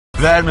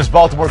Then Miss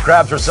Baltimore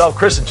Crabs herself,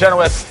 Kristen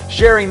Chenoweth,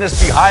 sharing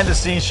this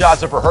behind-the-scenes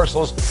shots of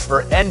rehearsals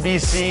for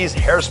NBC's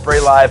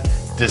Hairspray Live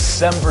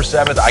December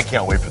 7th. I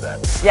can't wait for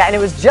that. Yeah, and it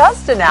was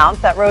just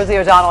announced that Rosie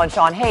O'Donnell and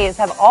Sean Hayes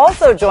have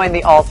also joined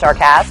the all-star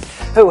cast,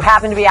 who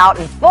happened to be out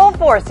in full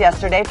force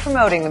yesterday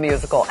promoting the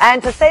musical.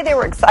 And to say they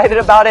were excited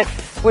about it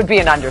would be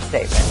an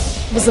understatement.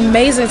 It was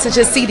amazing to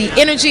just see the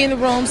energy in the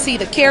room, see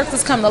the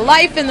characters come to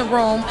life in the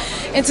room,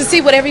 and to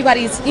see what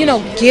everybody's,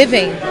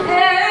 giving.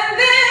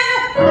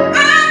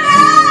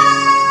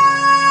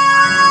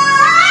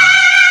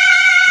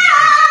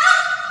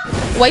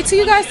 Wait till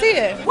you guys see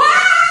it.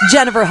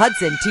 Jennifer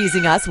Hudson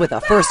teasing us with a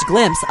first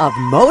glimpse of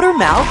Motor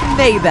Mouth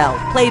Maybelle,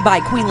 played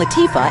by Queen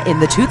Latifah in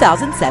the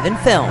 2007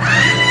 film.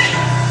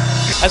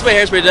 That's what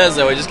Hairspray does,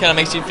 though. It just kind of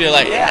makes you feel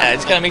like, it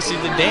just kind of makes you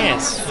to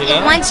dance, It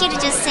wants you to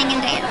just sing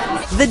and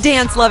dance. The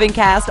dance-loving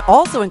cast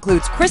also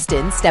includes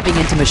Kristen stepping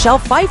into Michelle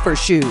Pfeiffer's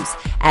shoes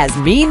as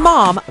mean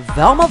mom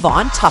Velma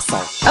Von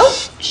Tussle.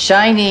 Oh,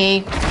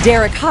 shiny.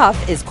 Derek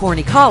Hough is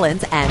Corny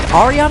Collins and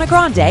Ariana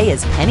Grande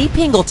is Penny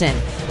Pingleton.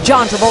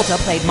 John Travolta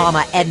played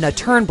Mama Edna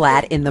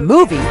Turnblad in the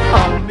movie.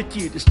 I'm the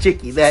cutest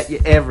chickie that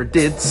you ever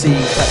did see.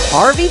 But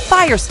Harvey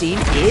Fierstein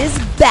is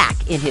back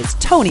in his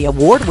Tony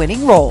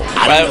Award-winning role.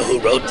 I don't know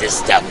who wrote this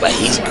stuff, but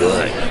he's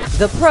good.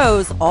 The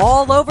pros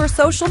all over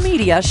social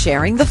media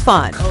sharing the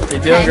fun. How you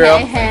doing, girl?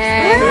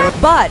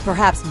 But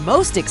perhaps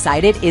most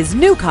excited is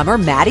newcomer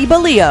Maddie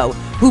Bellio,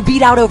 who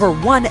beat out over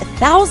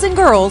 1,000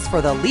 girls for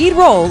the lead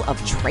role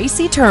of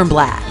Tracy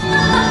Turnblad.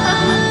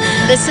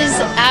 This is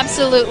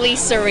absolutely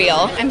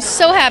surreal. I'm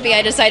so happy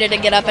I decided to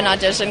get up and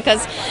audition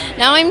because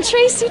now I'm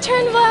Tracy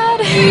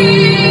Turnblad.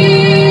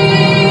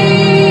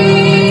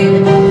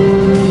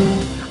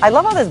 I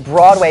love all this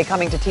Broadway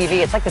coming to TV.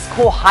 It's like this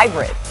cool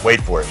hybrid.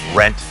 Wait for it.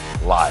 Rent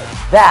live.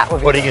 That would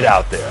be putting it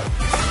out there.